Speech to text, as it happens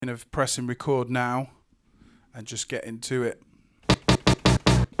Of pressing record now and just get into it.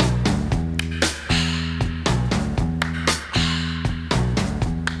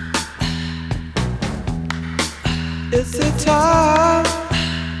 It's the time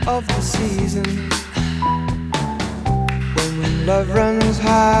of the season when love runs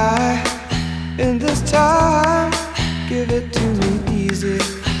high. In this time, give it to me easy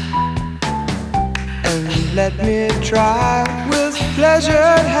and let me try with pleasured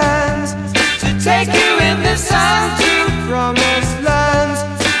hands to take you in the sun to promised lands,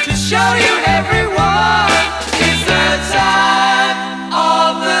 to show you everyone. It's the time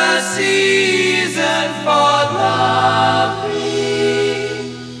of the season for loving.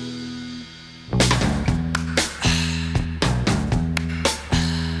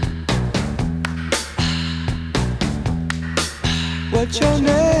 What's your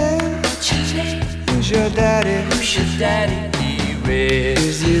name? Who's your daddy? Who's your daddy? He rich.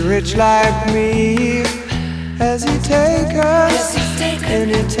 Is he rich like me? Has he taken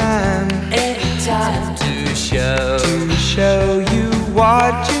anytime to show you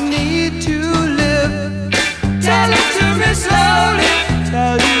what you need to live? Tell it to me slowly.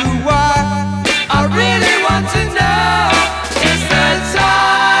 Tell you why I really want to know. It's the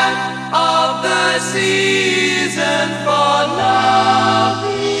time of the season for loving.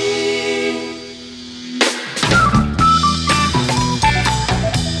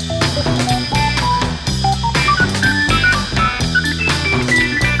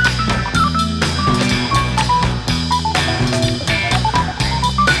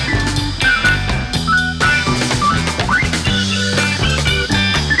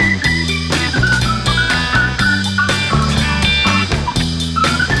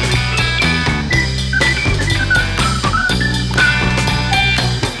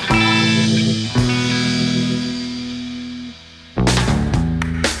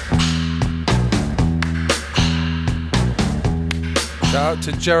 Shout out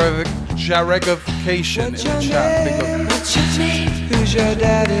to Jaregification in the chat. Big up. What's your name? Who's your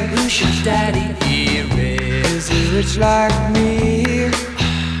daddy? Who's your daddy? He rich. Is he rich like me?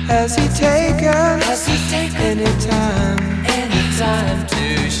 Has he taken anytime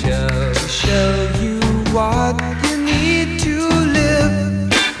to show you what you need to live?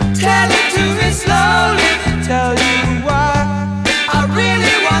 Tell it to me slowly. Tell you why I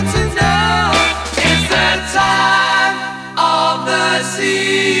really want to know. It's the time of the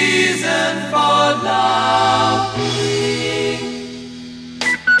season for loving.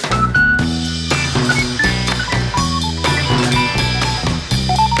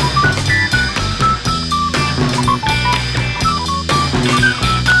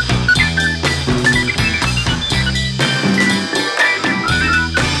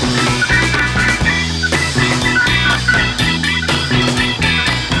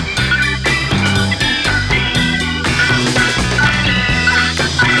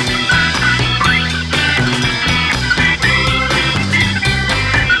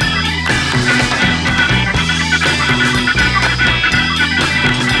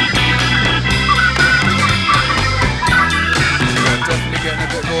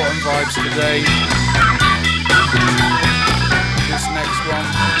 Vibes today. This next one,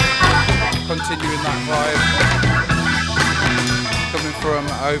 continuing that vibe. Coming from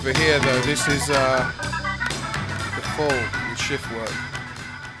over here though, this is the Fall with Shift Work.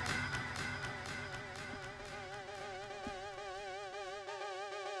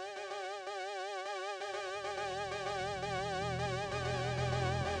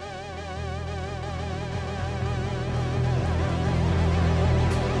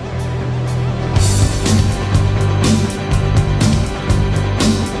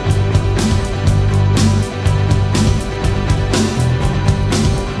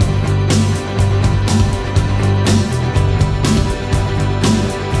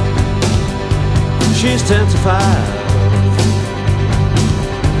 She's 10 to 5,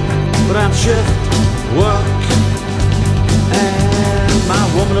 but I'm shift work and my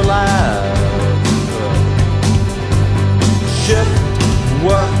woman alive. Shift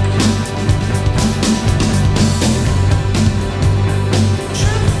work.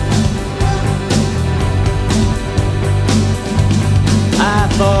 I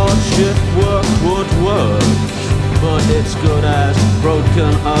thought shift work would work, but it's good as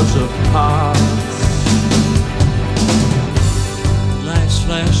broken us apart. Lights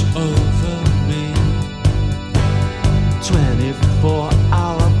flash over me,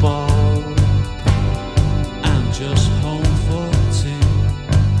 24-hour ball. I'm just home for tea,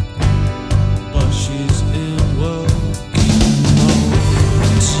 but she's in working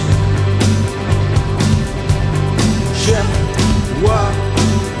mode. Shift work.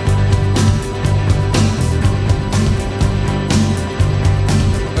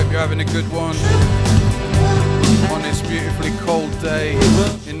 good one on this beautifully cold day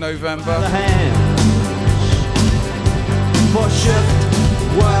in November. For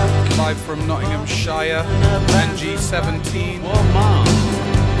shift work. Live from Nottinghamshire, NG17.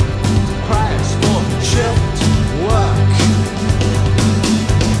 Price for shift work.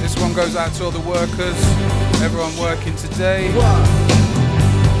 This one goes out to all the workers, everyone working today.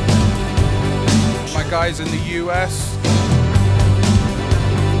 My guys in the US.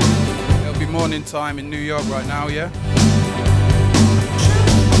 It'll be morning time in New York right now, yeah?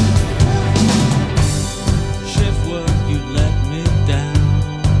 Shift work, you let me down.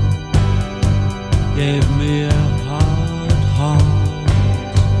 Gave me a hard heart.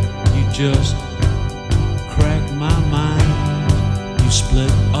 You just cracked my mind. You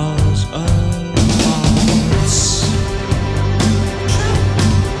split us apart.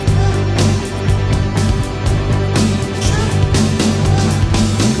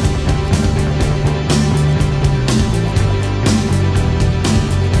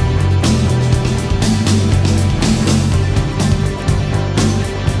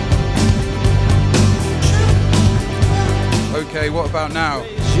 Okay, what about now?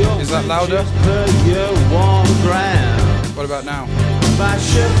 Is that louder? What about now? My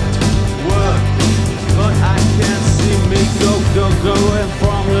shift work, but I can't see me going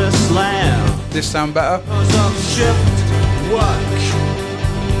from this land. This sound better? Cause of shift work.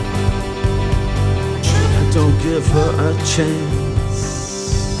 I don't give her a chance.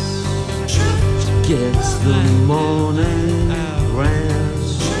 She gets the morning rant.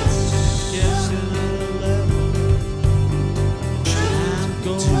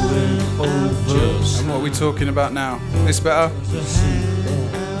 And what are we talking about now? This better?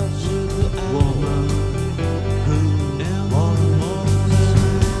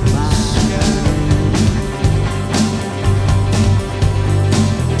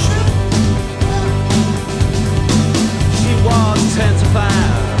 She was 10 to 5,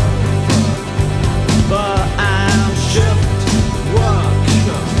 but I'm shift work.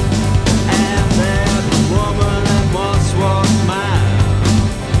 And that woman that once was mine,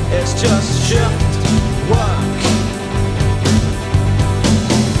 it's just shift work.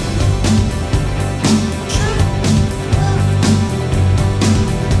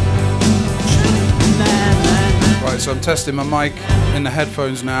 Right, so I'm testing my mic in the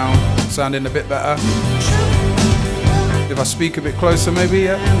headphones now, sounding a bit better. If I speak a bit closer maybe,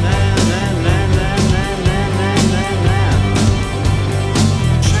 yeah?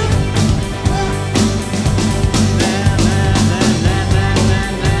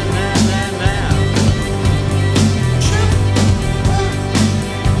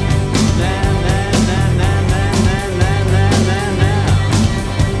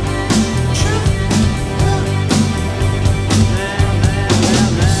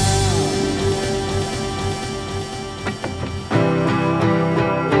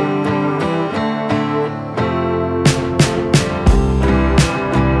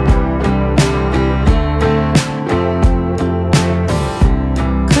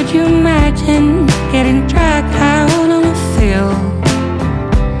 Getting dragged out on the field,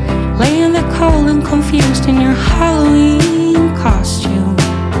 laying there cold and confused in your Halloween costume.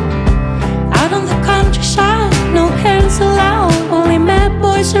 Out on the countryside, no parents allowed, only mad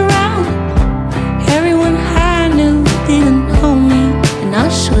boys around. Everyone I knew didn't know me, and I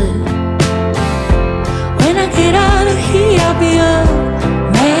should. When I get out of here, I'll be a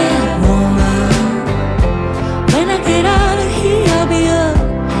mad woman. When I get out of here, I'll be a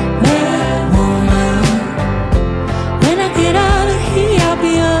mad woman. When I get out of here, I'll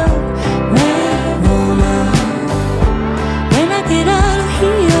be a mad woman. When I get out of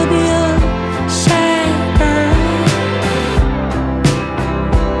here, I'll be a sad girl.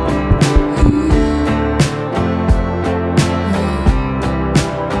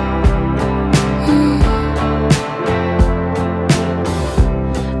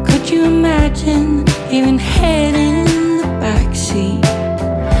 Could you imagine even head in the backseat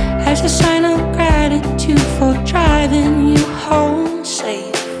as a sign of gratitude for driving you home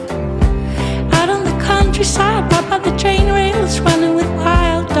safe? Out on the countryside, right by the train rails, running with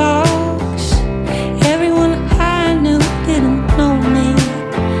wild dogs. Everyone I knew didn't know me,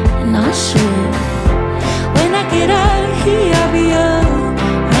 and I should. When I get out of here, I'll be a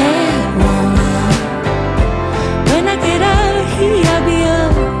mad woman. When I get out of here, I'll be a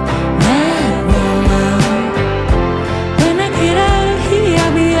mad woman. When I get out of here,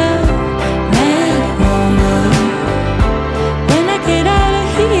 I'll be a mad woman. When I get out of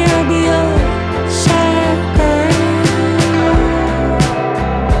here, I'll be a sad girl.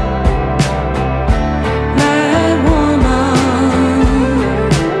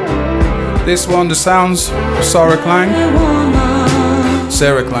 This one, the sounds, Sarah Klang,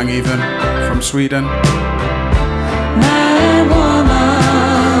 Sarah Klang even, from Sweden.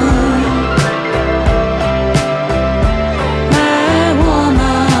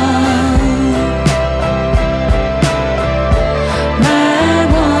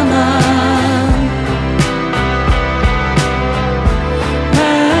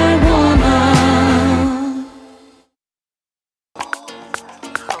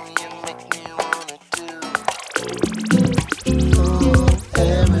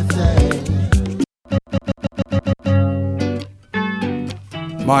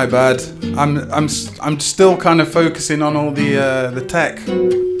 My bad. I'm still kind of focusing on all the tech.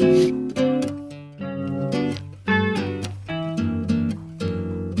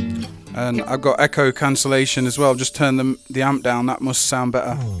 And I've got echo cancellation as well. Just turn the amp down. That must sound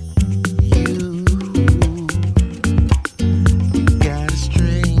better.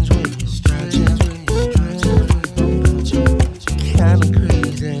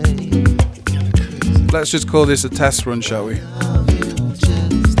 Let's just call this a test run, shall we?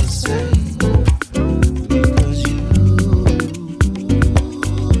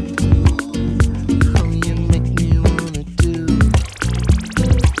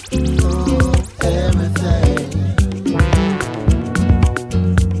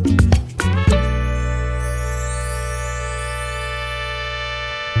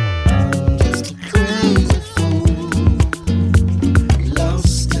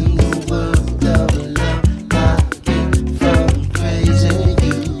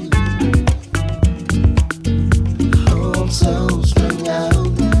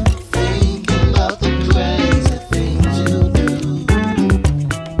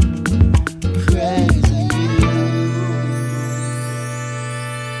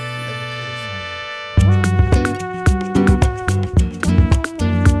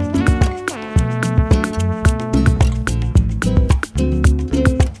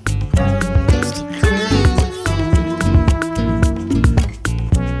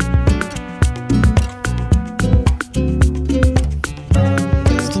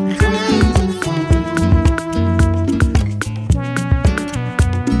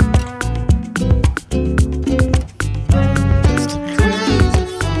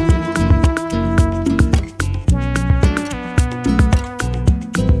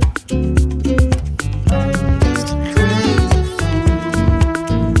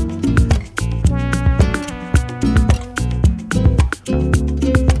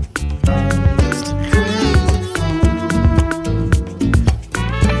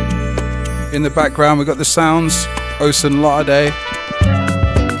 In the background we've got the sounds, Ocean Latte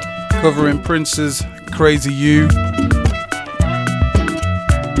covering Prince's Crazy You.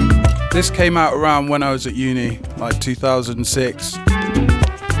 This came out around when I was at uni, like 2006.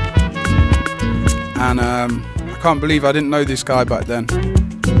 And I can't believe I didn't know this guy back then.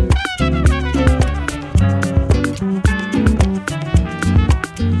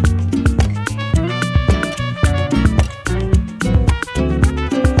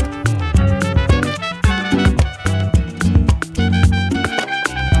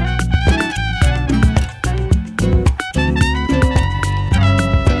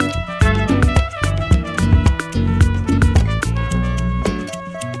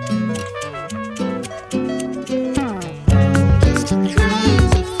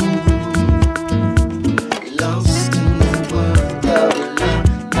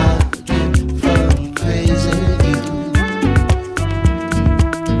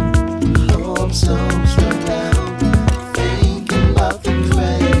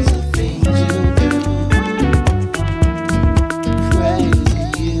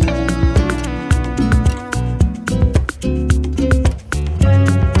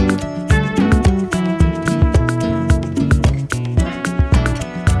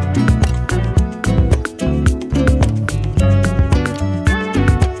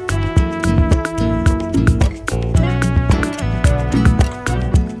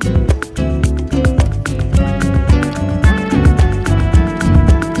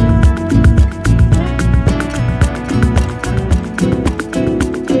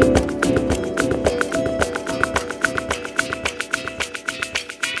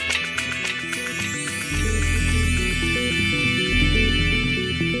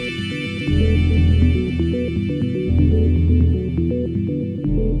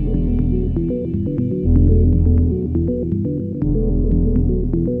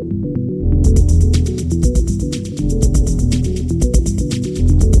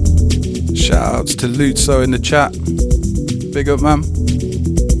 Shoutouts to Lutzo in the chat. Big up, man.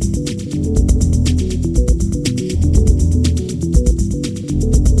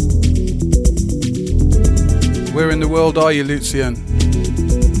 the world are you, Lucian?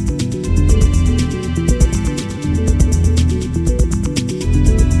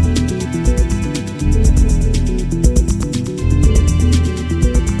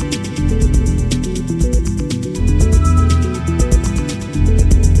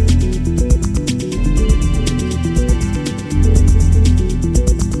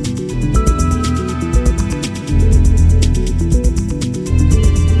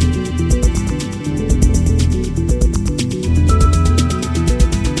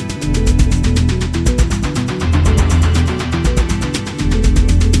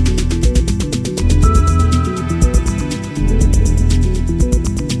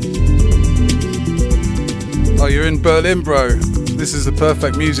 Berlin, bro. This is the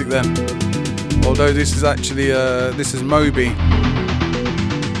perfect music then. Although this is actually this is Moby.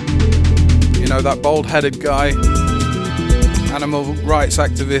 You know, that bald-headed guy, animal rights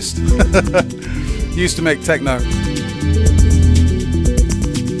activist. Used to make techno.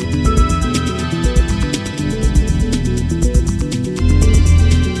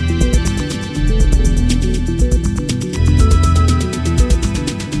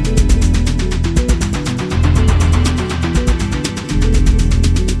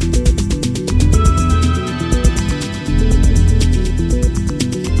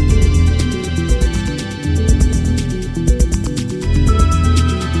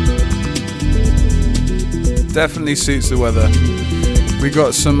 Definitely suits the weather. We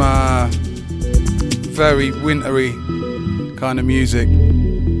got some very wintry kind of music.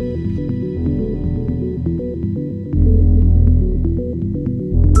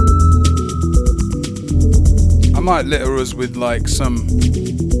 I might litter us with like some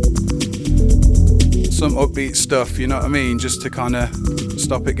upbeat stuff, you know what I mean, just to kind of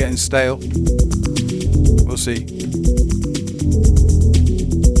stop it getting stale. We'll see.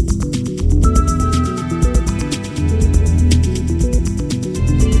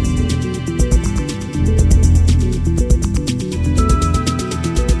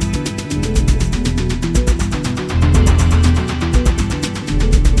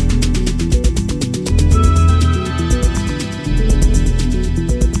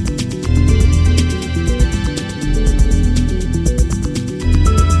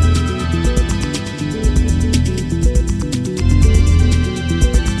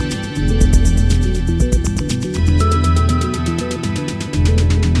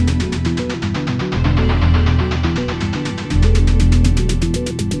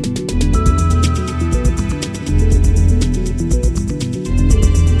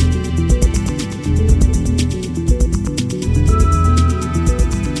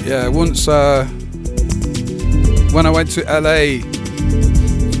 Once when I went to LA,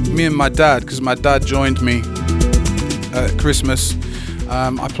 me and my dad, because my dad joined me at Christmas,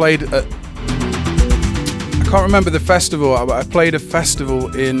 I played at, I can't remember the festival, but I played a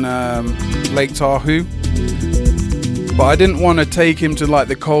festival in Lake Tahoe, but I didn't want to take him to like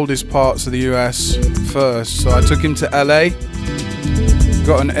the coldest parts of the US first, so I took him to LA,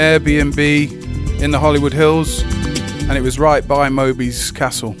 got an Airbnb in the Hollywood Hills, and it was right by Moby's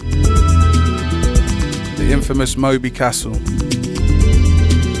castle. The infamous Moby Castle.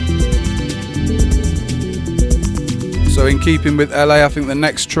 So in keeping with LA, I think the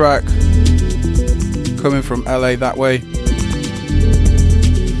next track coming from LA that way.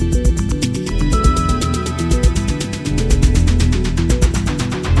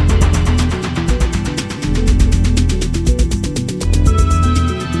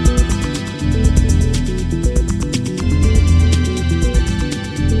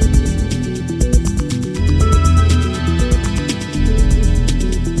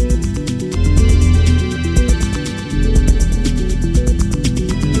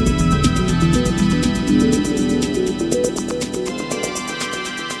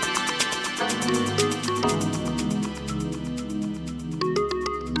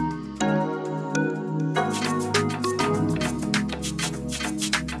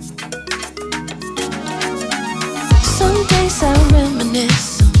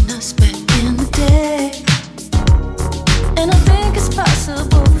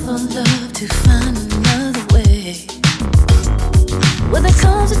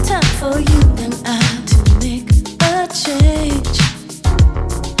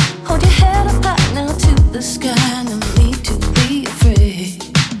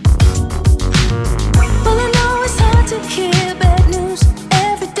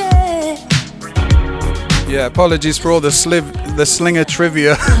 Apologies for all the Slinger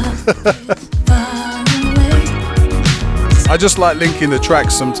trivia. I just like linking the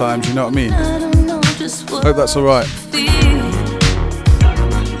tracks sometimes, you know what I mean? Hope that's alright.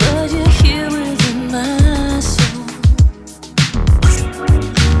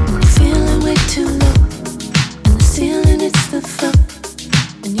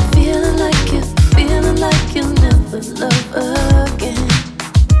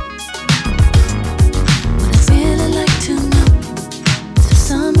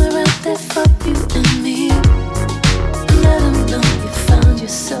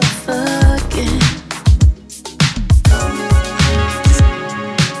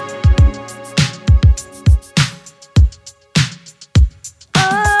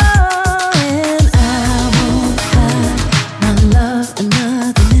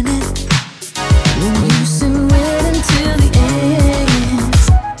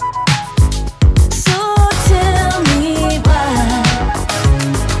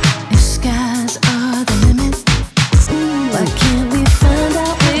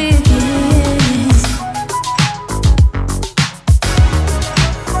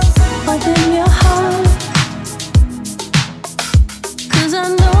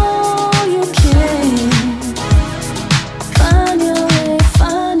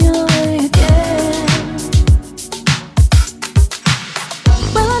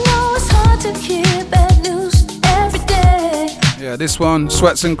 This one,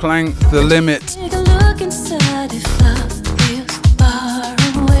 Sweats and Clank, The Limit. Take a look inside if love feels far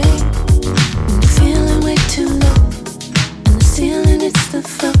away. When you're feeling way too low, and the ceiling it's the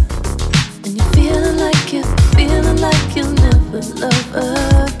floor, and you're feeling like you'll never love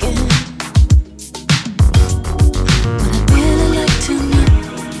again. What I'd really like to know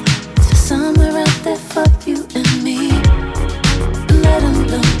is for somewhere out there for you and me. Let 'em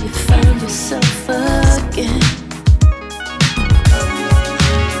know you found yourself again.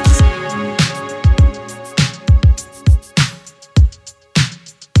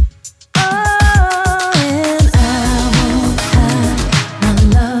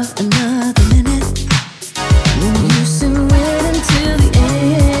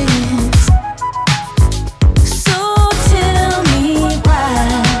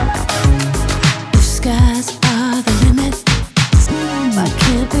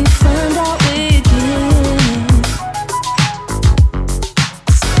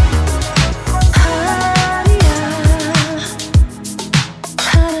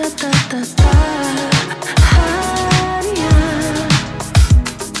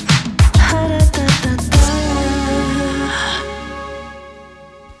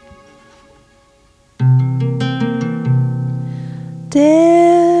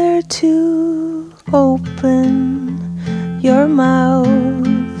 Dare to open your mouth,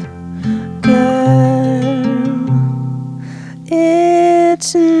 girl.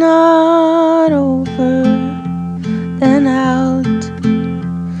 It's not over and out,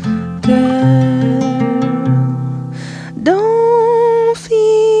 girl. Don't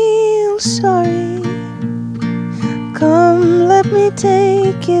feel sorry. Come, let me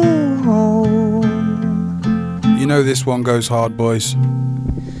take you home. You know this one goes hard, boys.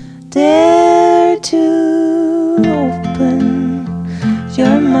 Dare to open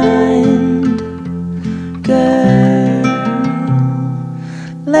your mind, girl.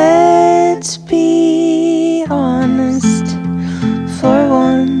 Let's be honest for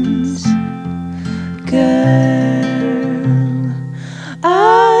once, girl.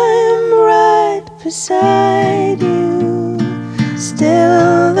 I'm right beside you.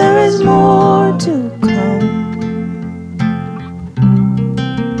 Still, there is more to come.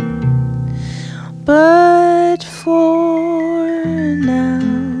 But for now,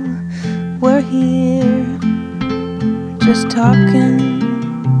 we're here, just talking,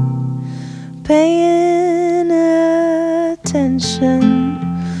 paying attention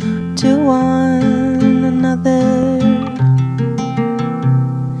to one another.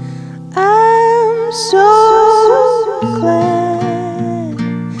 I'm so glad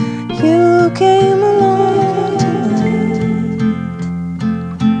you came along tonight.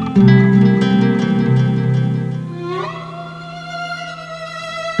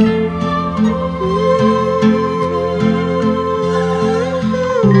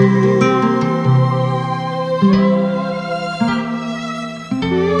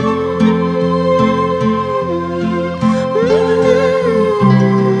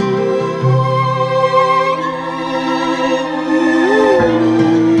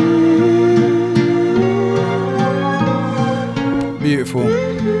 Beautiful.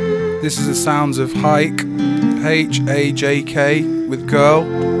 This is the sounds of Hike, H-A-J-K, with Girl.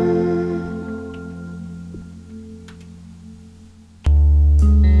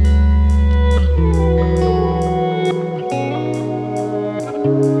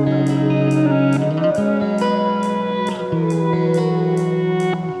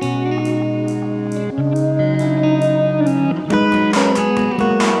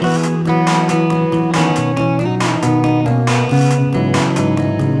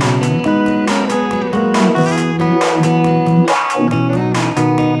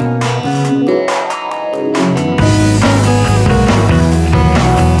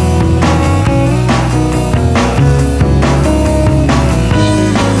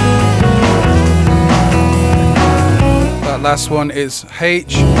 that last one is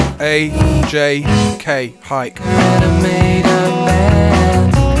H-A-J-K, Hike. Made a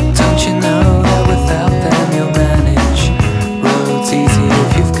band. Don't you know that without them you'll manage? Road's easy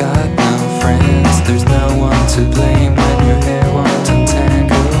if you've got no friends. There's no one to blame when your hair won't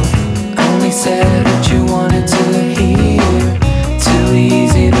untangle. Only said what you wanted to hear. Too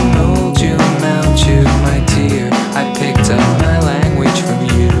easy to mold you, melt you, my dear. I picked up my language from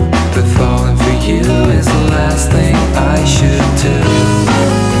you, but falling for you is the last thing I should do.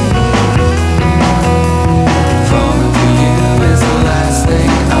 Falling for you is the last thing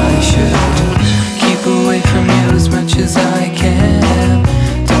I should. Keep away from you as much as I can.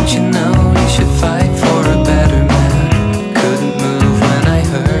 Don't you know you should fight for a better man? Couldn't move when I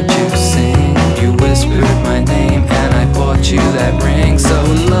heard you sing. You whispered my name and I bought you that ring. So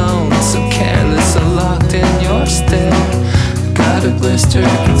alone, so careless, so locked in your stare. Got a blister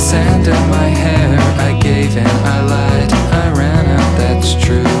and sand in my hair. I gave in, I lied, I ran out, that's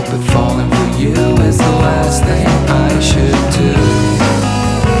true. But falling for you is the last thing I should do.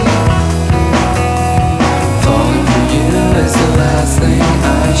 Falling for you is the last thing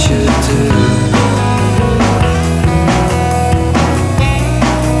I should do.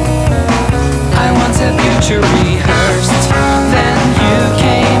 I once had future rehearsed. Then you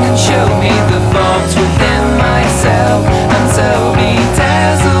came and showed me the faults within myself. I'm so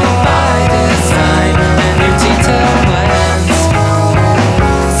bedazzled by design and your detailed plans.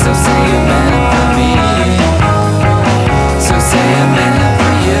 So say you're meant for me. So say I'm meant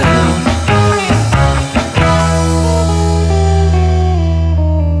for you.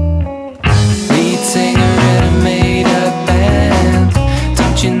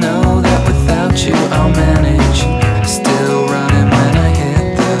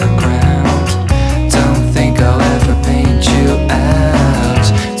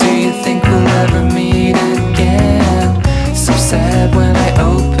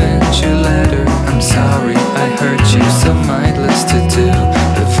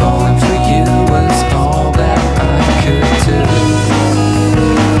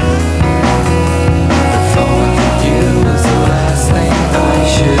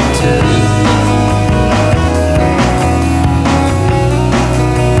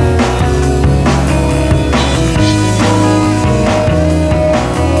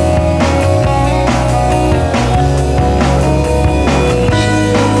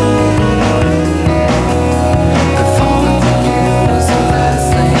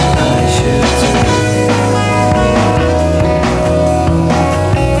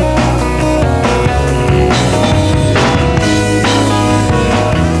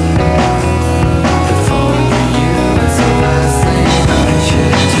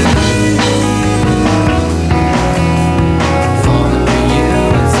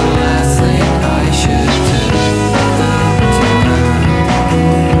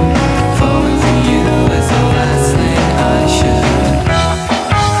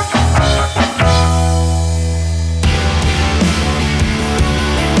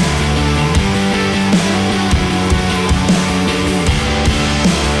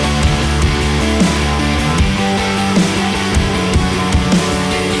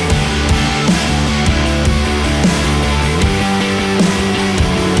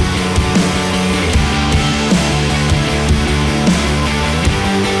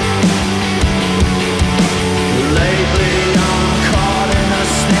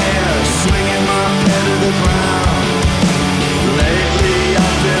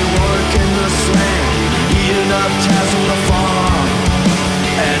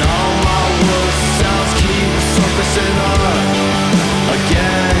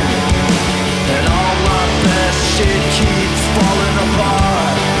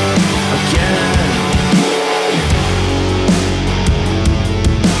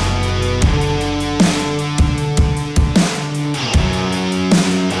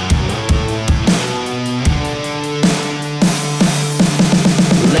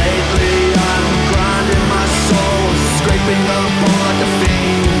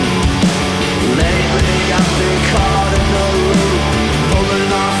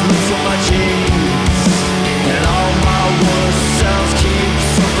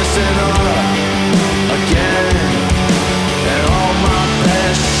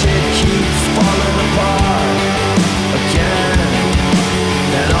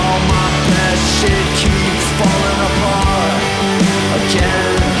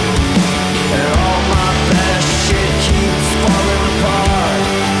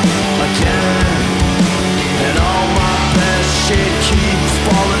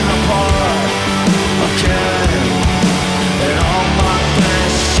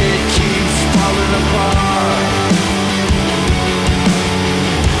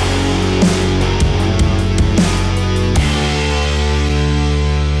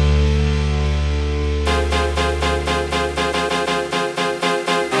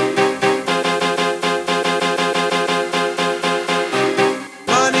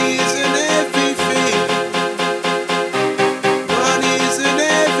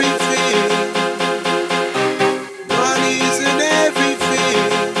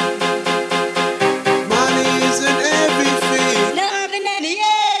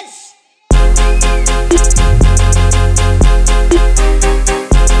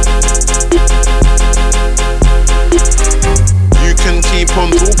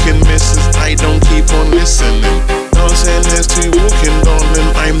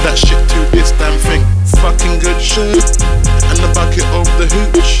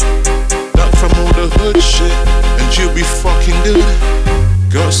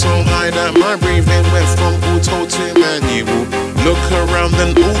 was so high that my breathing went from auto to manual. Look around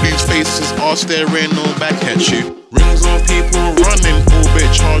and all these faces are staring all back at you. Rings of people running orbit,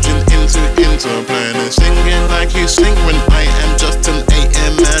 charging into interplanet, singing like you sing when I am just an A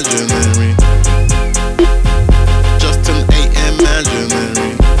imaginary. Just an A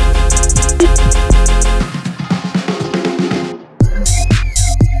imaginary.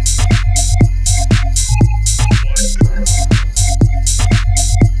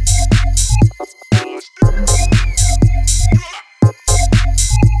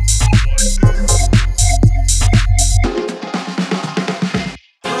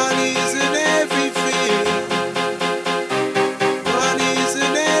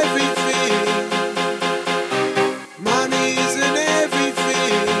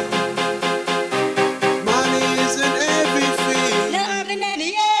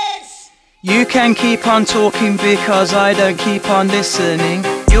 You can keep on talking because I don't keep on listening.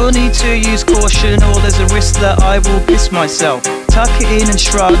 You'll need to use caution or there's a risk that I will piss myself. Tuck it in and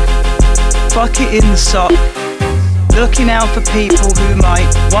shrug, fuck it in the sock. Looking out for people who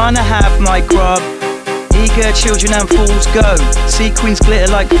might wanna have my grub. Eager children and fools go, sequins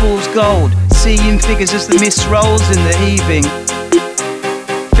glitter like fool's gold. Seeing figures as the mist rolls in the heaving.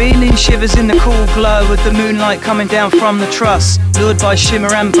 Feeling shivers in the cool glow of the moonlight coming down from the truss. Lured by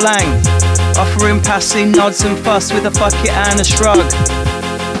shimmer and blang, offering passing nods and fuss with a fuck it and a shrug.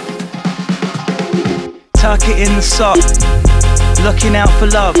 Tuck it in the sock, looking out for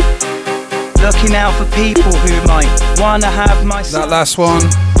love, looking out for people who might wanna have my That last one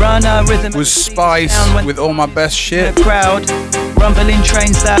was Spice with All My Best Shit. Crowd, rumbling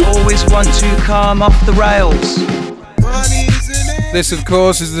trains that always want to come off the rails. This, of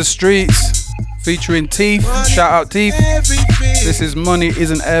course, is The Streets featuring Teeth. Shout out Teeth. This is Money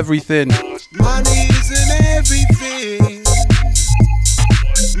Isn't Everything. Money isn't everything.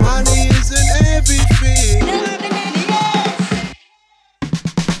 Money isn't everything.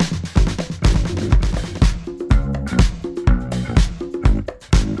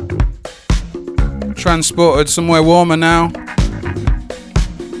 Transported somewhere warmer now.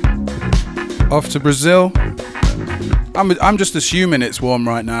 Off to Brazil. I'm just assuming it's warm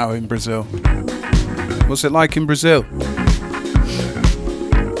right now in Brazil. What's it like in Brazil?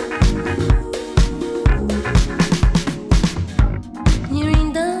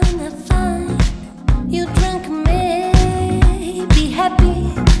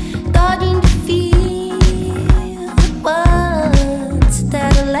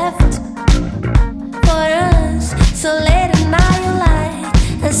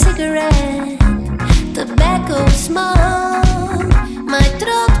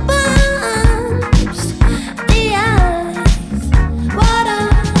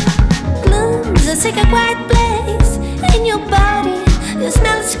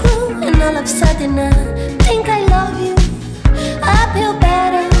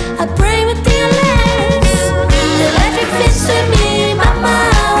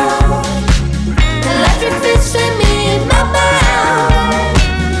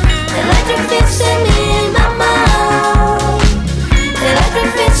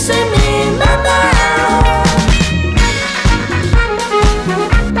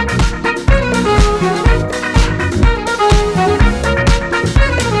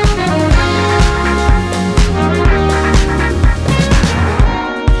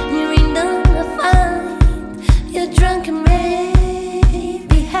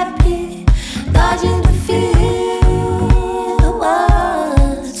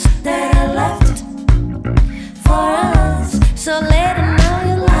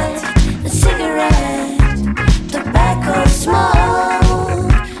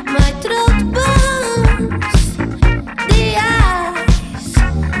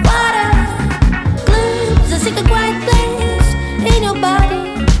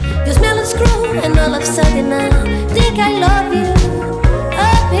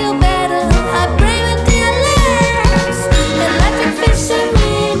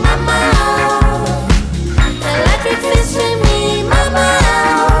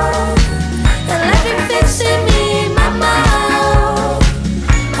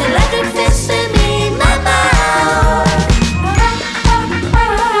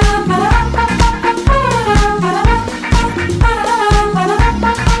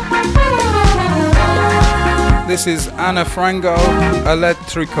 This is Ana Frango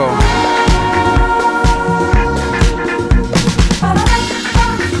Electrico.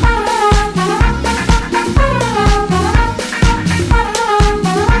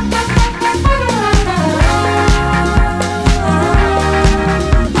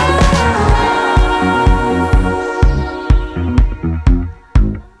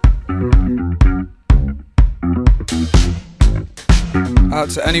 Out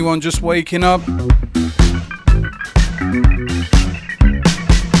to anyone just waking up. Can't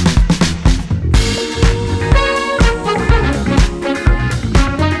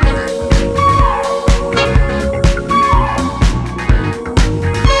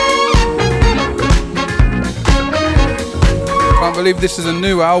believe this is a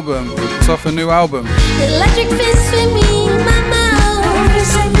new album. It's off a new album. Electric fish with me, mama.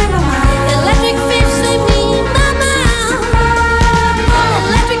 Electric fish with me, mama.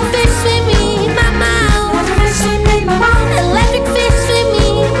 Electric fish with me, mama. Electric fish with me,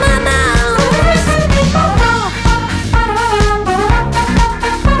 mama.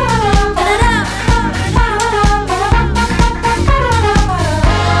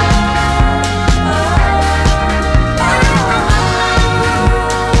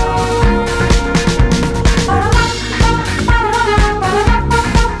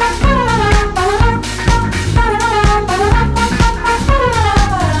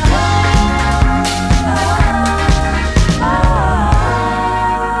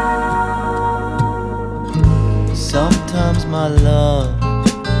 Sometimes my love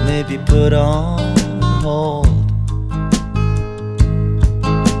may be put on hold.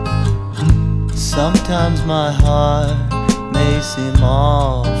 Sometimes my heart may seem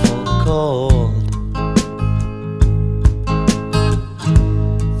awful cold.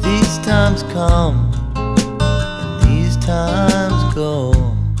 These times come and these times go.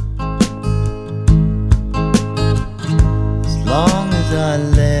 As long as I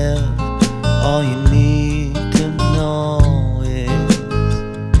live, all you need to know is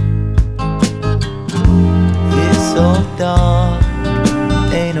it's so dark,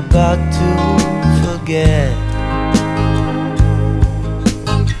 ain't about to forget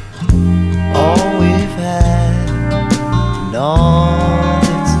all we've had and all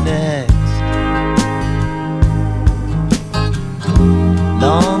that's next.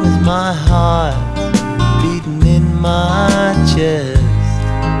 Long as my heart's beating in my chest,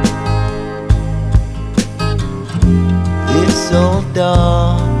 it's so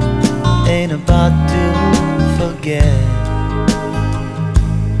dark, ain't about to forget.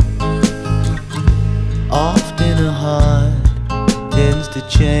 Often a heart tends to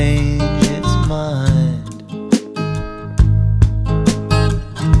change its mind.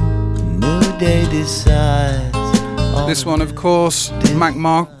 New day decides. This one, of course, Mac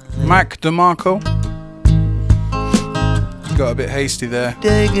DeMarco. Got a bit hasty there.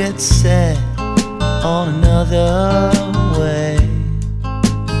 Day gets set on another way.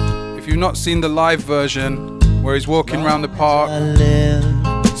 If you've not seen the live version where he's walking around the park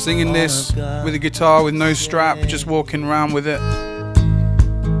singing this with a guitar with no strap, just walking around with it,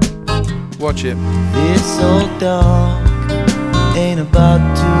 watch it. It's so dark, ain't about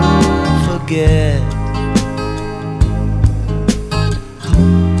to forget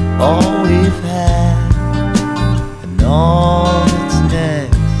all we've had and all that's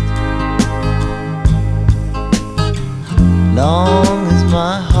next. Long as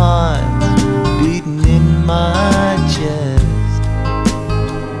my heart's beating in my chest,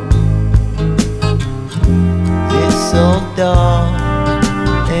 it's so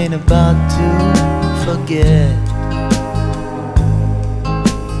dark, ain't about to forget.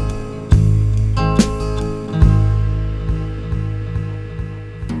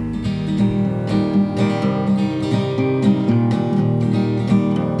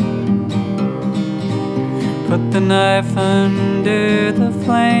 Put the knife under the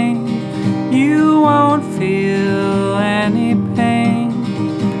flame, you won't feel any pain.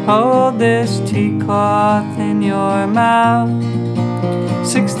 Hold this tea cloth in your mouth.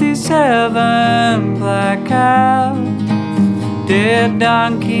 67 blackout. Dead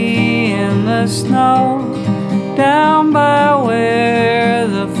donkey in the snow, down by where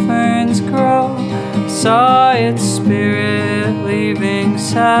the ferns grow. Saw its spirit leaving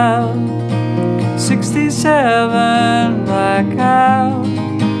south. 67 blackout.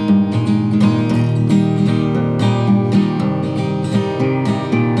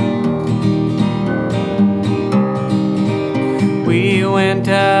 We went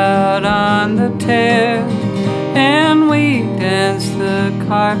out on the tear and we danced the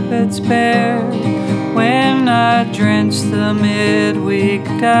carpets bare. When I drenched the midweek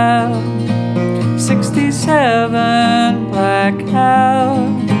down, 67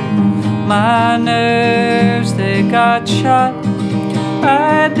 blackout. My nerves, they got shot.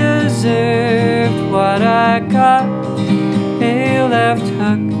 I deserved what I got. A left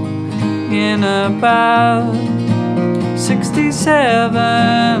hook in about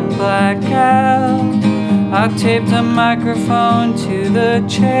 67 blackout. I taped a microphone to the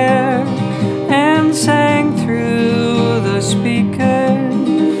chair and sang through the speakers.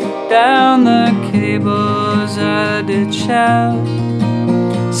 Down the cables I did shout,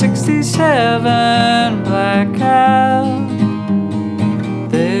 67 blackout.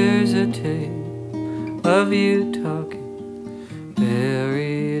 There's a tape of you talking,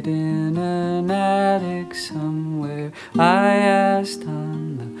 buried in an attic somewhere. I asked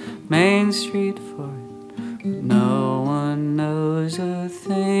on the main street for it, but no one knows a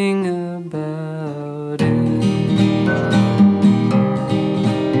thing about it.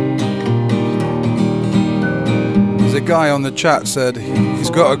 There's a guy on the chat said he's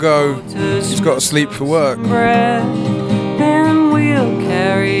got to go, he's got to sleep for work. And we'll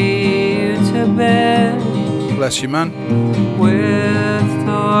carry you to bed. Bless you, man. With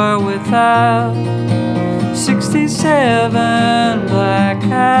or without 67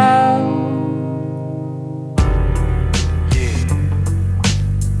 blackout.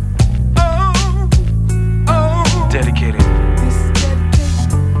 Dedicated.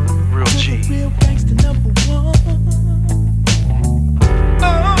 Real G.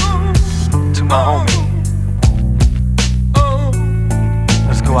 To my homie.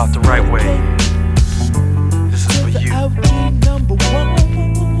 Let's go out the right way. This is for you.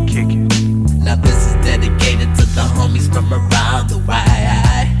 Kick it. Now this is dedicated to the homies from around the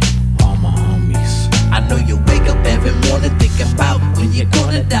way. All my homies. I know you wake up every morning thinking about when you're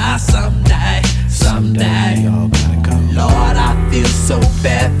gonna die someday. Someday. Lord, I feel so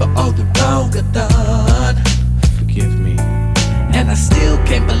bad for all the wrong I've done. Forgive me. And I still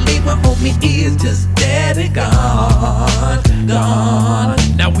can't believe my homie is just dead and gone. Gone.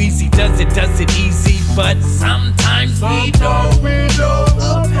 Now easy does it easy, but sometimes we don't know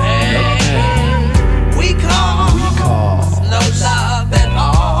the pain. We cause no love at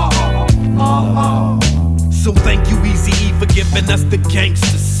all. So thank you Easy E for giving us the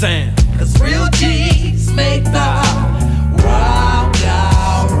gangster sound. Cause real G's make the world go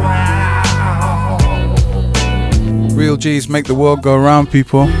round. Real G's make the world go round,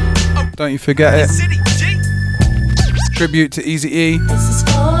 people. Don't you forget it. Tribute to Easy E. This is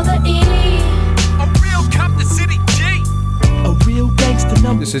for the E. A real Compton City G. A real gangster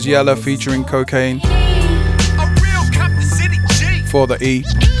number. This is Yella featuring Cocaine. A real Compton City G. For the E.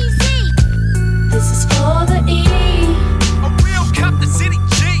 This is for the E. A real Compton City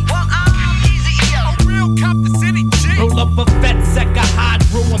G. Well, I'm Easy E. A real Compton City G. Roll up a fat sack of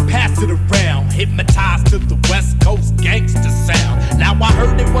hydro and pass it around. Hypnotized to the West Coast gangster sound. Now I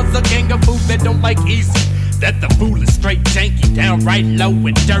heard it was a gang of fools that don't like Easy. That the fool is straight janky, downright low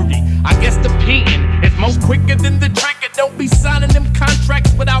and dirty. I guess the peeing is more quicker than the drinking. Don't be signing them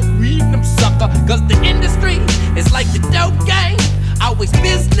contracts without reading them, sucker. Cause the industry is like the dope game. Always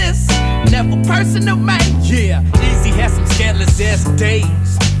business, never personal, man. Yeah, Easy has some scandalous ass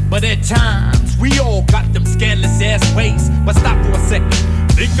days. But at times, we all got them scandalous ass ways. But stop for a second.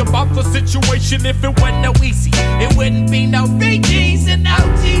 Think about the situation if it wasn't no Easy. It wouldn't be no BGs and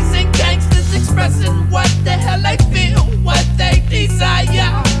OGs and gangsters expressing what the hell they feel, what they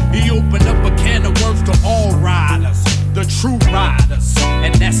desire. He opened up a can of worms to all riders, the true riders,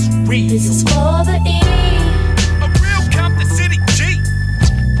 and that's real. This is for the E. A real Compton City G.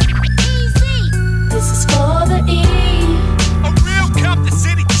 Easy. This is for the E. A real Compton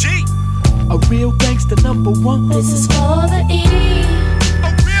City G. A real gangster number one. This is for the E. A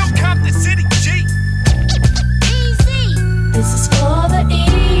real Compton City G. Easy. This is for the E.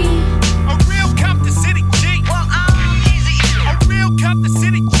 A real Compton City G. Well, I'm Easy E. A real Compton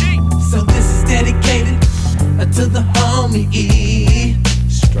City G. So this is dedicated to the homie E.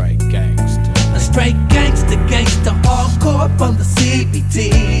 Straight gangster. A straight gangster, hardcore from the CBT.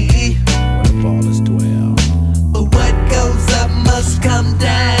 Where the ballers dwell. But what goes up must come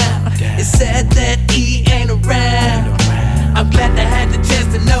down. It's sad that E ain't around. I'm glad I had the chance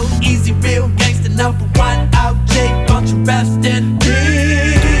to know Easy, real gangster number one. Out J, bunch of rest in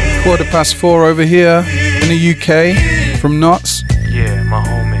peace. 4:15 over here in the UK from Knots. Yeah, my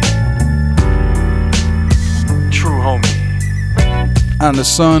homie. True homie. And the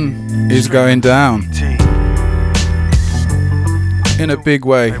sun is going down. In a big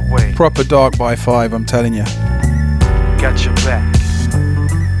way. Proper dark by 5, I'm telling you. Got your back.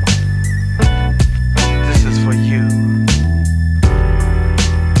 This is for you.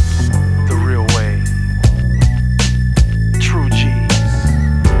 The real way. True G's.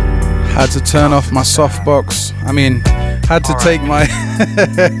 Had to turn off my softbox. I mean, had to take my...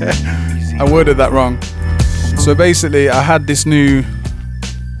 I worded that wrong. So basically, I had this new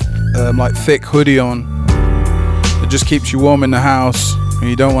like thick hoodie on. It just keeps you warm in the house and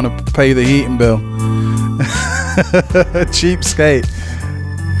you don't want to pay the heating bill. Cheapskate.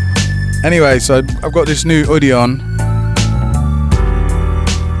 Anyway, so I've got this new hoodie on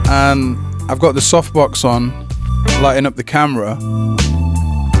and I've got the softbox on, lighting up the camera,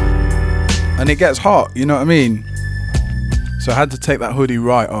 and it gets hot, you know what I mean? So I had to take that hoodie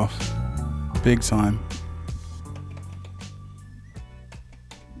right off, big time.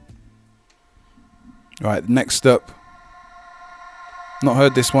 Right, next up, not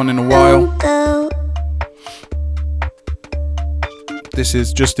heard this one in a while. This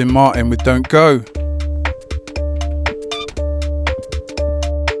is Justin Martin with Don't Go.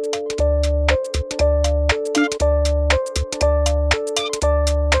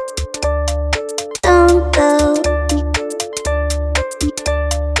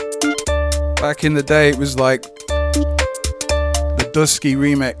 Back in the day, it was like the Dusky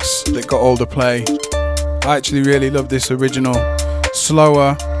remix that got all the play. I actually really love this original,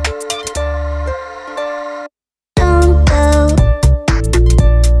 slower.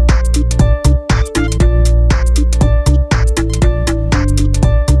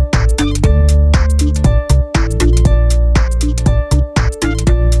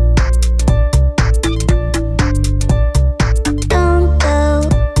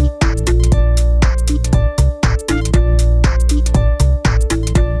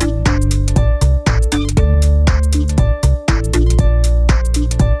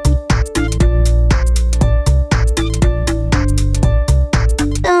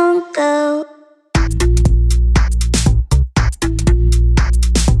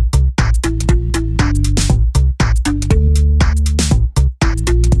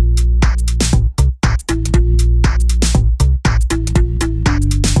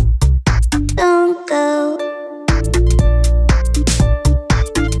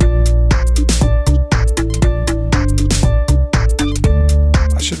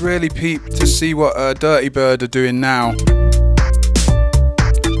 Peep to see what Dirty Bird are doing now,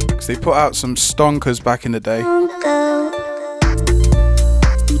 because they put out some stonkers back in the day.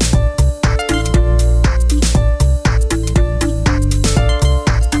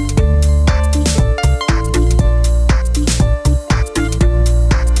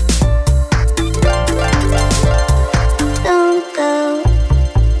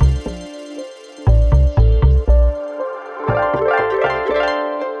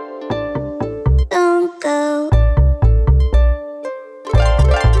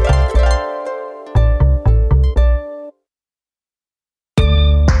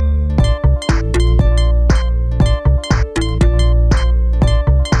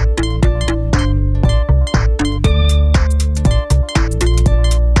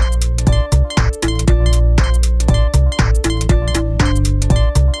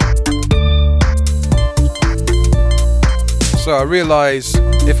 So I realise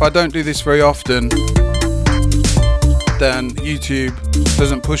if I don't do this very often, then YouTube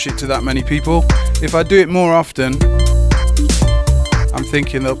doesn't push it to that many people. If I do it more often, I'm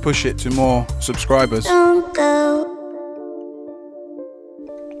thinking they'll push it to more subscribers.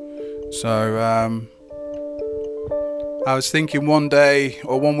 So I was thinking one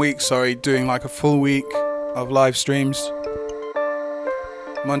week, doing like a full week of live streams,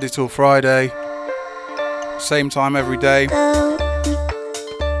 Monday till Friday, same time every day.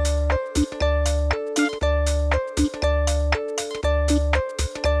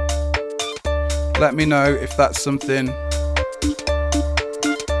 Let me know if that's something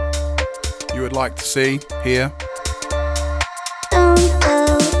you would like to see here.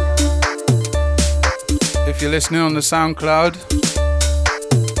 If you're listening on the SoundCloud,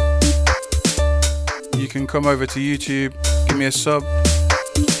 you can come over to YouTube, give me a sub.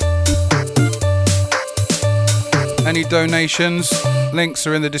 Any donations, links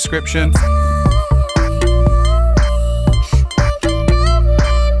are in the description.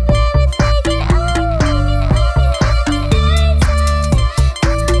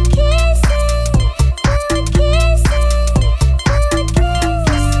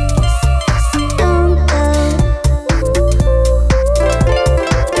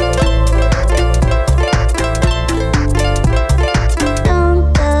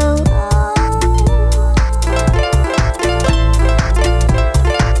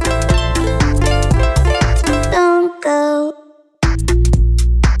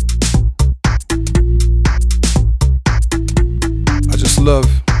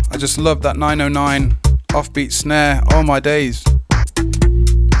 I just love that 909 offbeat snare. All my days.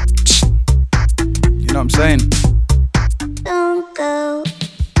 You know what I'm saying? Don't go.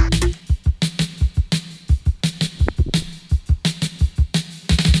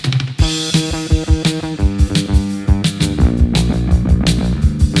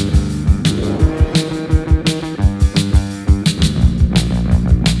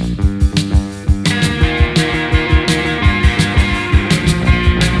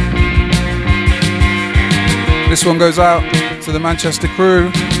 This one goes out to the Manchester crew.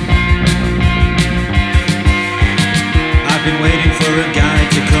 I've been waiting for a guy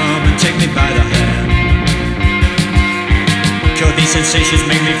to come and take me by the hand. Cure these sensations,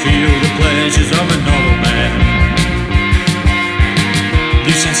 make me feel the pleasures of a normal man.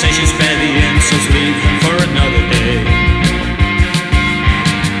 New sensations spare the insults, leave them for another day.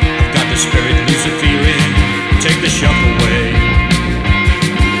 I've got the spirit, lose the feeling, take the shock away.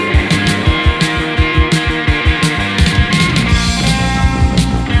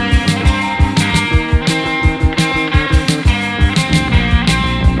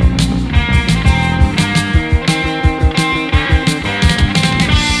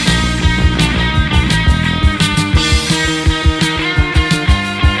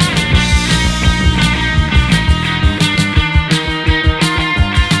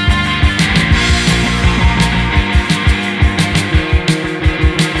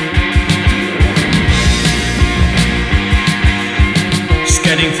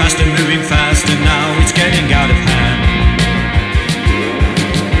 Getting faster, moving faster, now it's getting out of hand.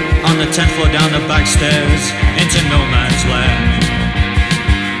 On the 10th floor, down the back stairs, into no man's land.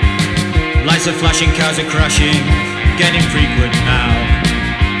 Lights are flashing, cars are crashing, getting frequent now.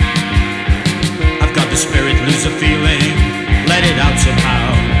 I've got the spirit, lose the feeling, let it out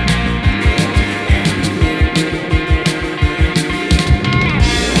somehow.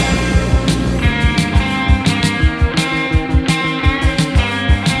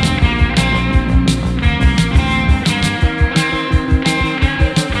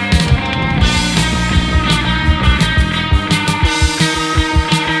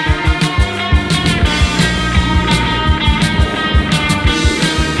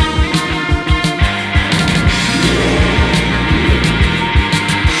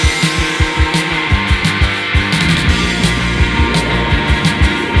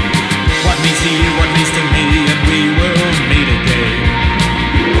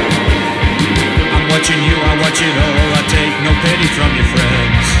 Watching you, I watch it all, I take no pity from your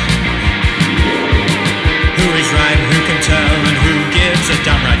friends. Who is right, who can tell, and who gives a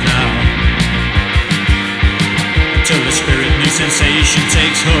damn right now? Until the spirit new sensation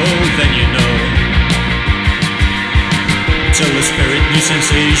takes hold, then you know. Until the spirit new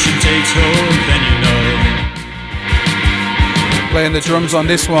sensation takes hold, then you know. Playing the drums on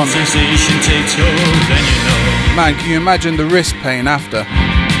this one. Sensation takes hold, then you know. Man, can you imagine the wrist pain after?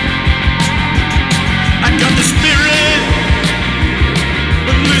 I got the spirit,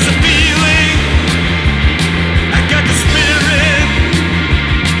 but lose the feeling. I got the spirit,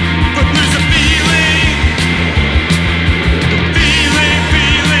 but lose the feeling. Feeling,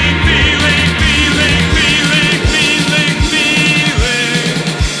 feeling, feeling, feeling, feeling, feeling, feeling.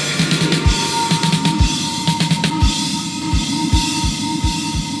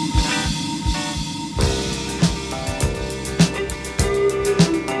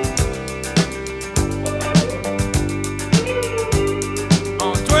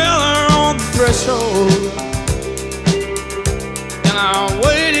 Threshold, and I'm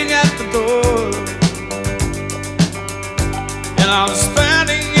waiting at the door, and I'm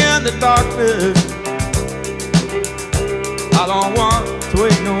standing in the darkness. I don't want to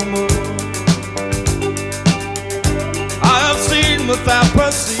wait no more. I have seen without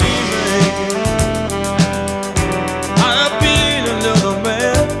perceiving. I have been a little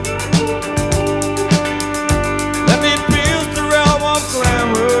man. Let me pierce the realm of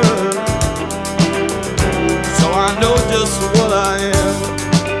glamour. I know just what I am.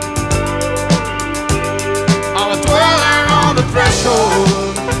 I'm a dweller on the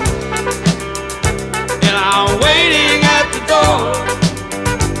threshold, and I'm waiting at the door,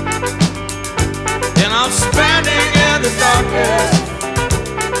 and I'm standing in the darkness.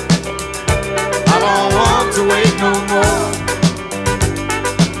 I don't want to wait no more.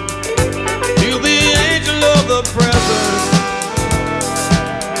 Feel the angel of the presence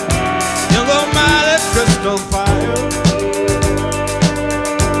in the mighty crystal fire.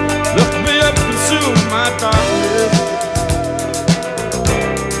 Lift me up, consume my darkness.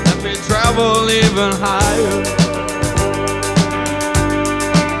 Let me travel even higher.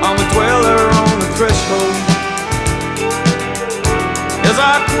 I'm a dweller on the threshold. As I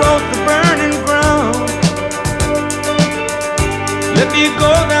cross the burning ground, let me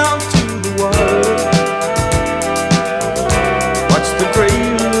go down to the water. Watch the great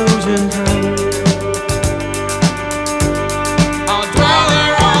illusion happen. I'm a dweller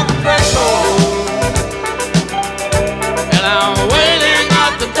on the threshold, and I'm waiting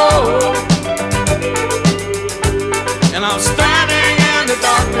at the door, and I'm standing in the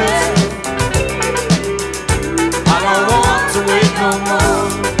darkness. I don't want to wait no more.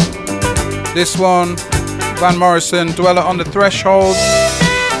 This one Van Morrison, Dweller on the Threshold.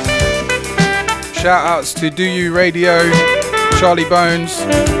 Shout outs to Do You Radio, Charlie Bones.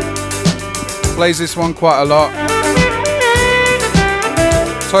 Plays this one quite a lot.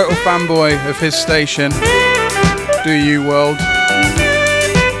 Total fanboy of his station, Do You World.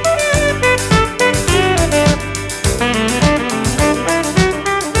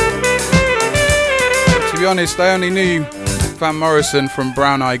 To be honest, I only knew Van Morrison from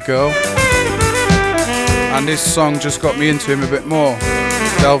Brown Eyed Girl, and this song just got me into him a bit more,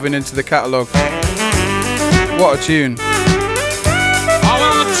 delving into the catalogue. What a tune. I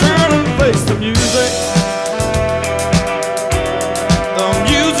wanna turn and face the music. The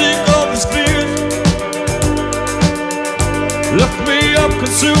music of the spheres. Lift me up,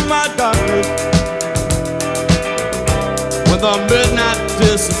 consume my darkness. When the midnight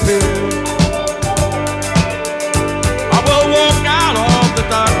disappears, I will walk out of the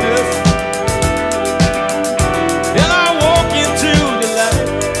darkness, and I'll walk into the light,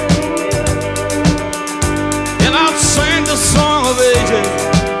 and I'll sing the song of ages,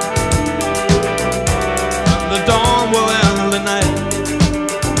 and the dawn will end the night.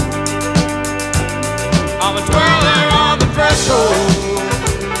 I'm a dweller on the threshold,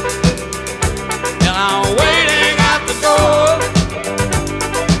 and I'm waiting at the door,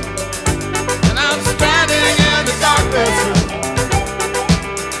 and I'm standing in the darkness.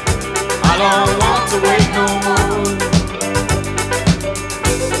 I don't want to wait no more.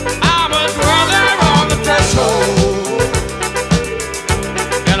 I'm a dweller on the threshold,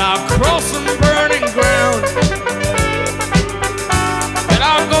 and I'll cross some burning ground, and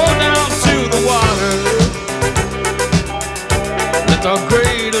I'll go down to the water, let the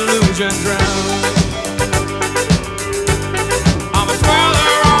great illusion drown. I'm a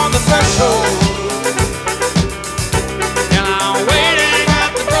dweller on the threshold, and I'm waiting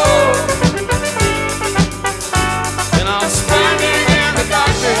at the door, and I'm standing in the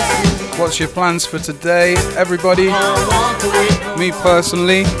darkness. What's your plans for today, everybody? Me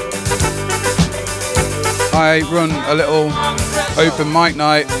personally, I run a little open mic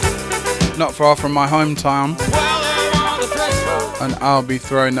night not far from my hometown, and I'll be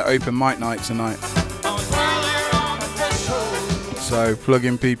throwing the open mic night tonight. So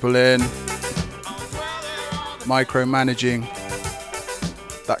plugging people in, micromanaging,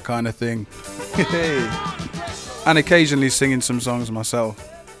 that kind of thing. And occasionally singing some songs myself.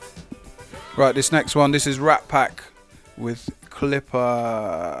 Right, this next one, this is Rat Pack with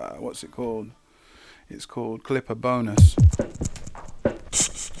Clipper, what's it called? It's called Clipper Bonus.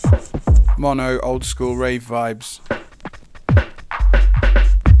 Mono, old school rave vibes.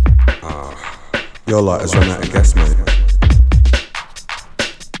 Your light has run out of gas, mate.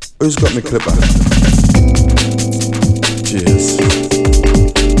 Who's got me clipper? Cheers.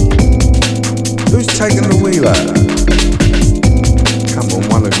 Who's taking the wheel out? Come on,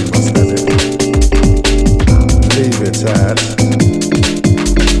 one of you must have it. Leave it, Tad.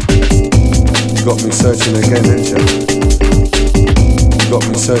 You got me searching again, ain't you? You got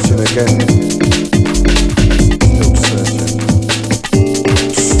me searching again. Still searching.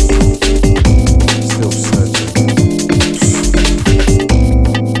 Still searching.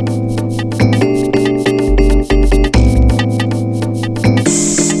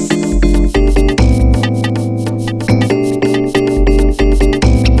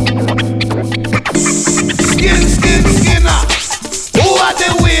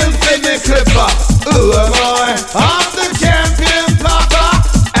 Clipper, who am I? I'm the champion papa.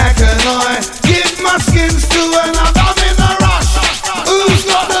 I can I give my skins to another? I'm in a rush. Who's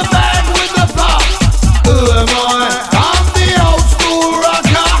got the bag with the pop? Who am I? I'm the old school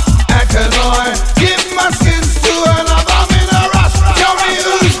rocker. I can I give my skins to another? I'm in a rush. Tell me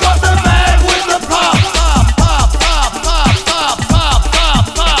who's got the bag with the pop?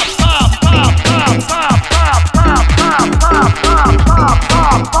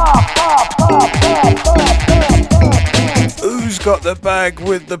 Who's got the bag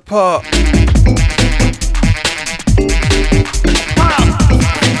with the pop?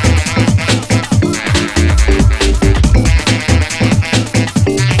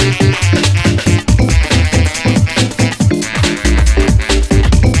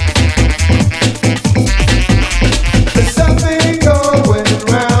 There's something going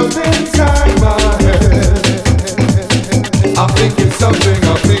round inside my head. I think it's something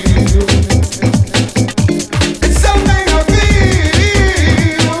I feel. It's something I feel.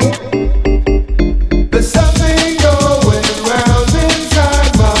 There's something going round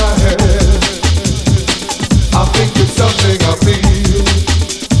inside my head. I think it's something I feel.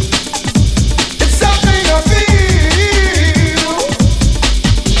 It's something I feel.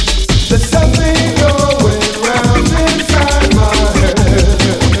 There's something going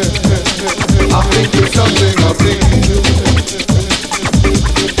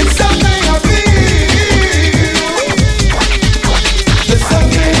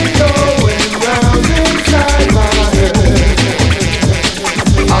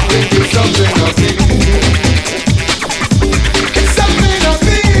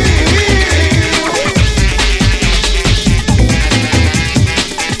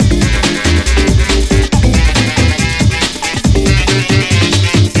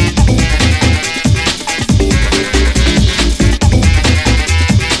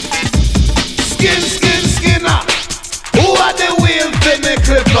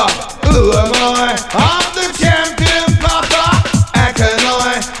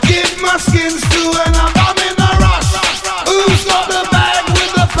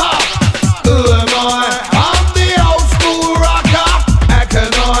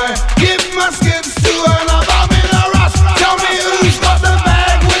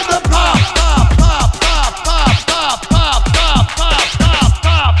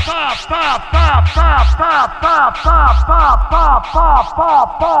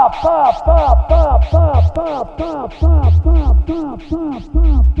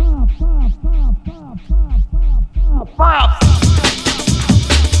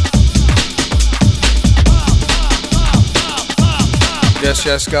Yes,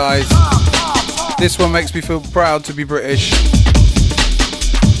 yes, guys. This one makes me feel proud to be British.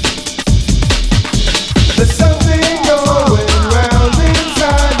 There's something going round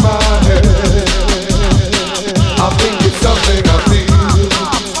inside my head. I think it's something I feel.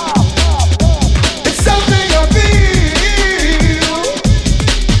 It's something I feel.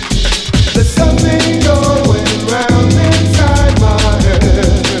 There's something going round inside my head.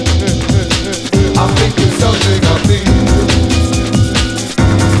 I think it's something I feel.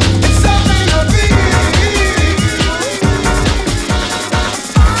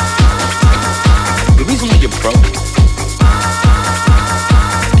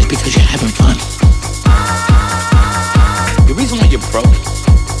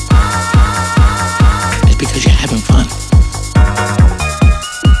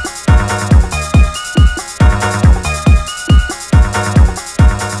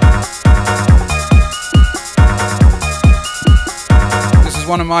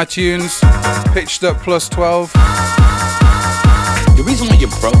 One of my tunes, pitched up plus 12. The reason why you're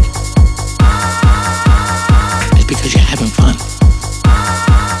broke is because you're having fun.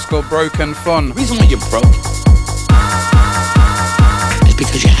 It's called Broken Fun. The reason why you're broke is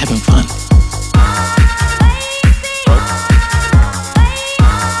because you're having fun.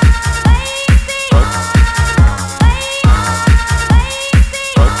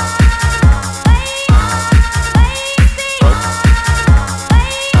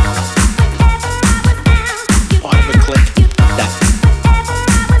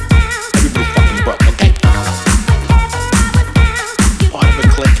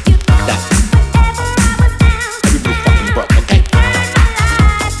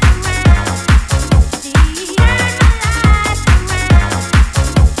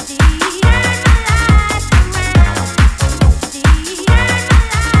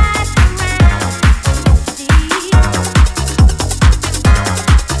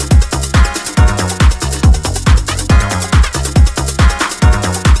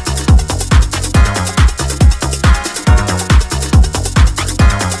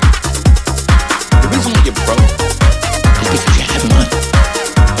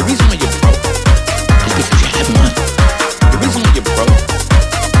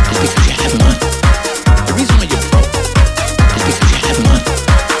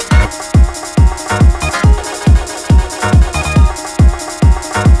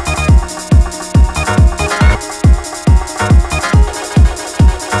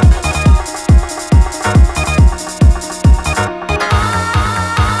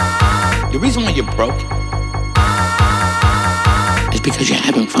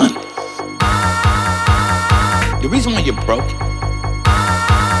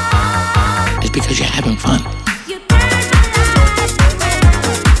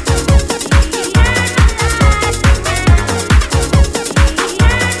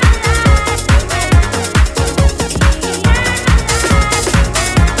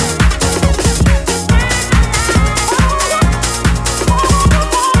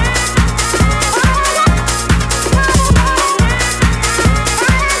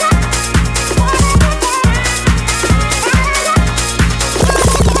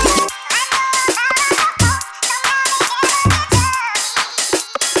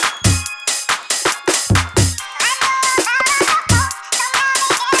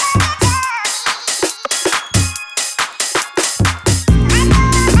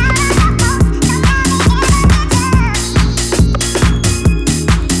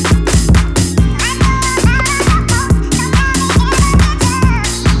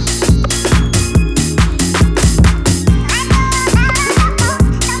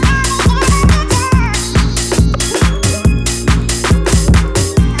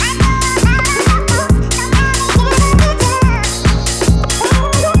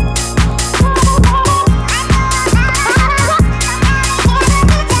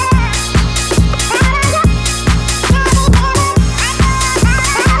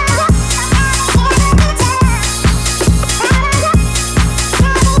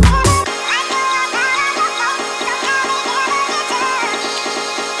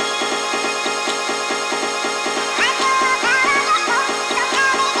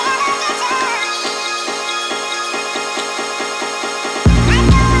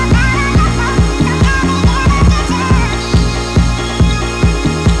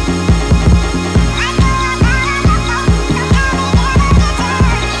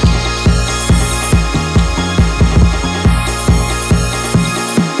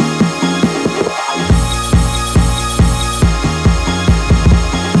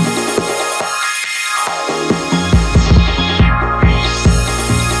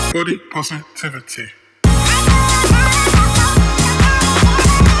 Body positivity.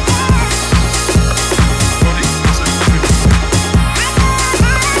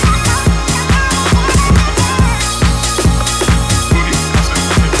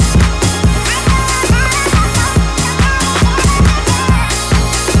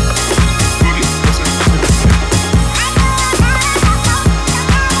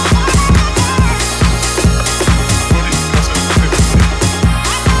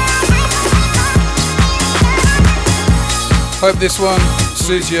 Hope this one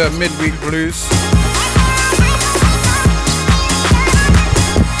suits your midweek blues.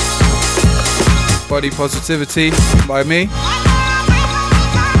 Body Positivity by me. I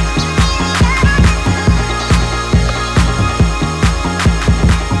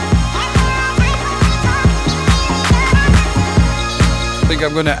think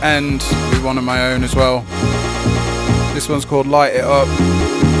I'm going to end with one of my own as well. This one's called Light It Up,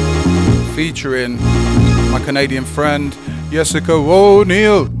 featuring my Canadian friend Jessica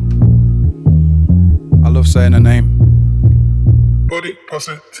O'Neill. I love saying her name. Body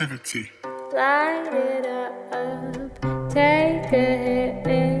positivity. Light it up, take a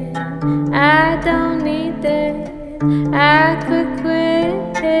hit. I don't need this, I could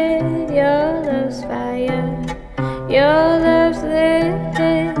quit it. Your love's fire, your love's lit.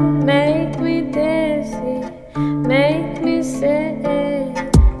 Make me dizzy, make me sick.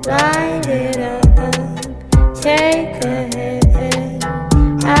 Light it up, take a hit.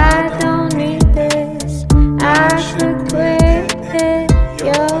 I don't need this, I could quit it.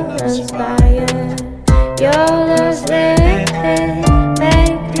 Your love's fire, your love's lit.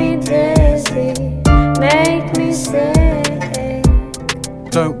 Make me dizzy, make me sick.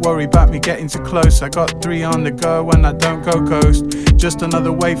 Don't worry about me getting too close. I got 3 on the go and I don't go ghost. Just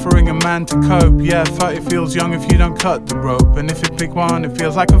another way for a man to cope. Yeah, 30 feels young if you don't cut the rope. And if you pick one, it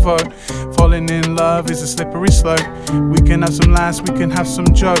feels like a vote. Falling in love is a slippery slope. We can have some laughs, we can have some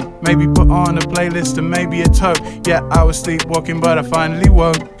joke. Maybe put on a playlist and maybe a tote. Yeah, I was sleepwalking but I finally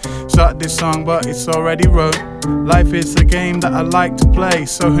woke. Start this song but it's already wrote. Life is a game that I like to play,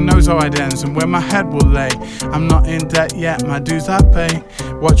 so who knows how it ends and where my head will lay. I'm not in debt yet, my dues I pay.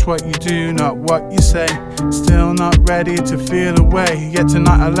 Watch what you do, not what you say. Still not ready to feel away. Yet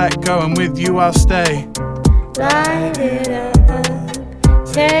tonight I let go and with you I'll stay. Light it up,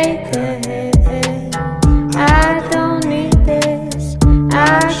 take a hit. I don't need this,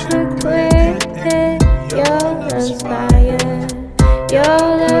 I could quit it. Your love's fire,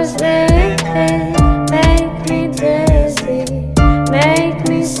 your love's lit. Make me dizzy, make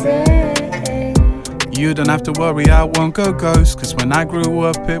me sick. You don't have to worry, I won't go ghost. Cause when I grew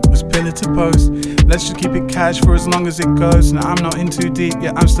up it was pillar to post. Let's just keep it cash for as long as it goes. Now I'm not in too deep,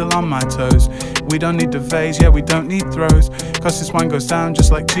 yeah I'm still on my toes. We don't need the vase, yeah we don't need throws. Cause this wine goes down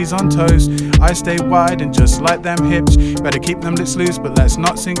just like cheese on toast. I stay wide and just like them hips. Better keep them lips loose but let's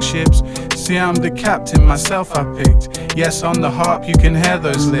not sink ships. See I'm the captain, myself I picked. Yes on the harp you can hear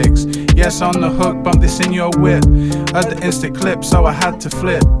those licks. Yes on the hook, bump this in your whip. Heard the instant clip so I had to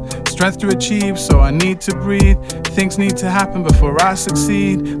flip. Strength to achieve so I need to breathe. Things need to happen before I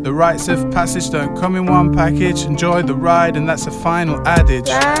succeed. The rites of passage don't come in one package. Enjoy the ride and that's a final adage.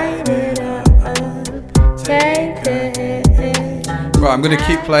 Light it up, take a hit. Right, I'm going to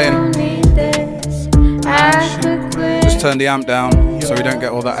keep playing. Just turn the amp down so we don't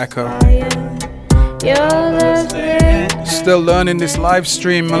get all that echo. Still learning this live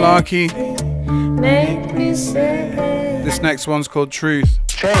stream malarkey. This next one's called Truth.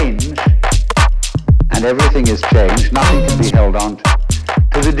 Change, and everything is changed, nothing can be held on to.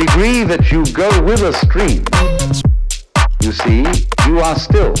 To the degree that you go with a stream, you see, you are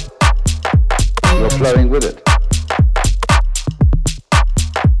still. You're flowing with it.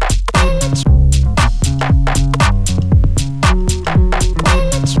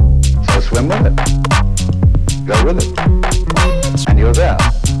 So swim with it. Go with it. And you're there.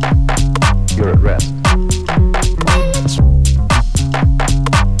 You're at rest.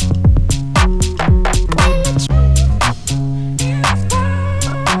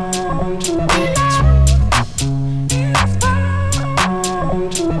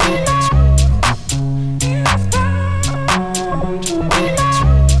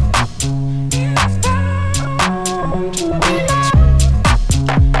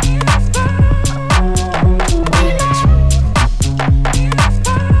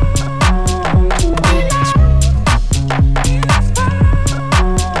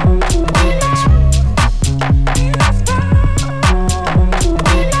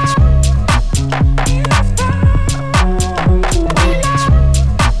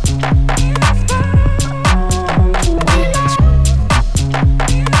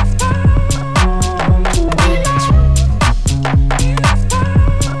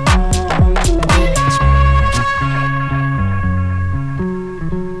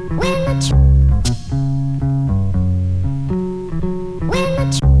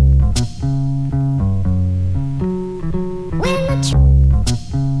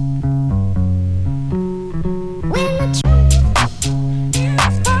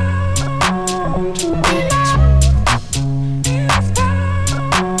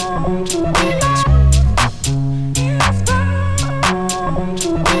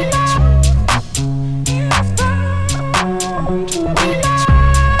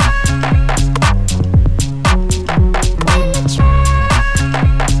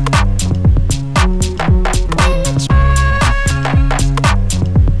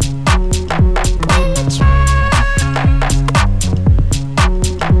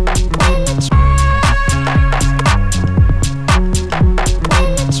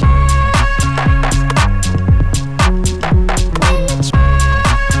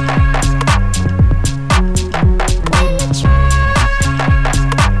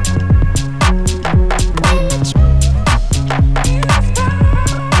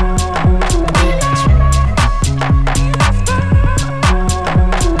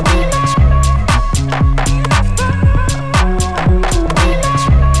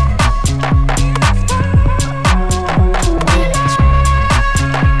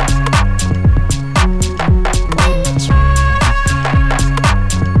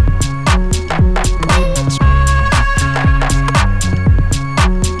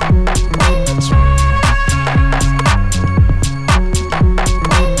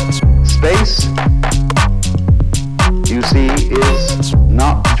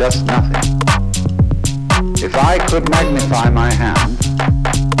 just nothing. If I could magnify my hand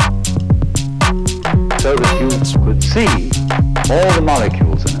so that you could see all the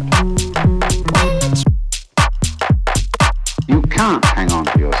molecules in it, you can't hang on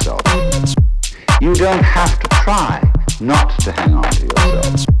to yourself. You don't have to try not to hang on to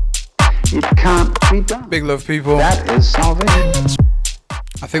yourself. It can't be done. Big love, people. That is salvation.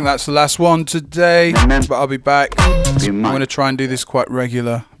 I think that's the last one today, but I'll be back. I'm going to try and do this quite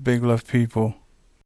regular. Big love, people.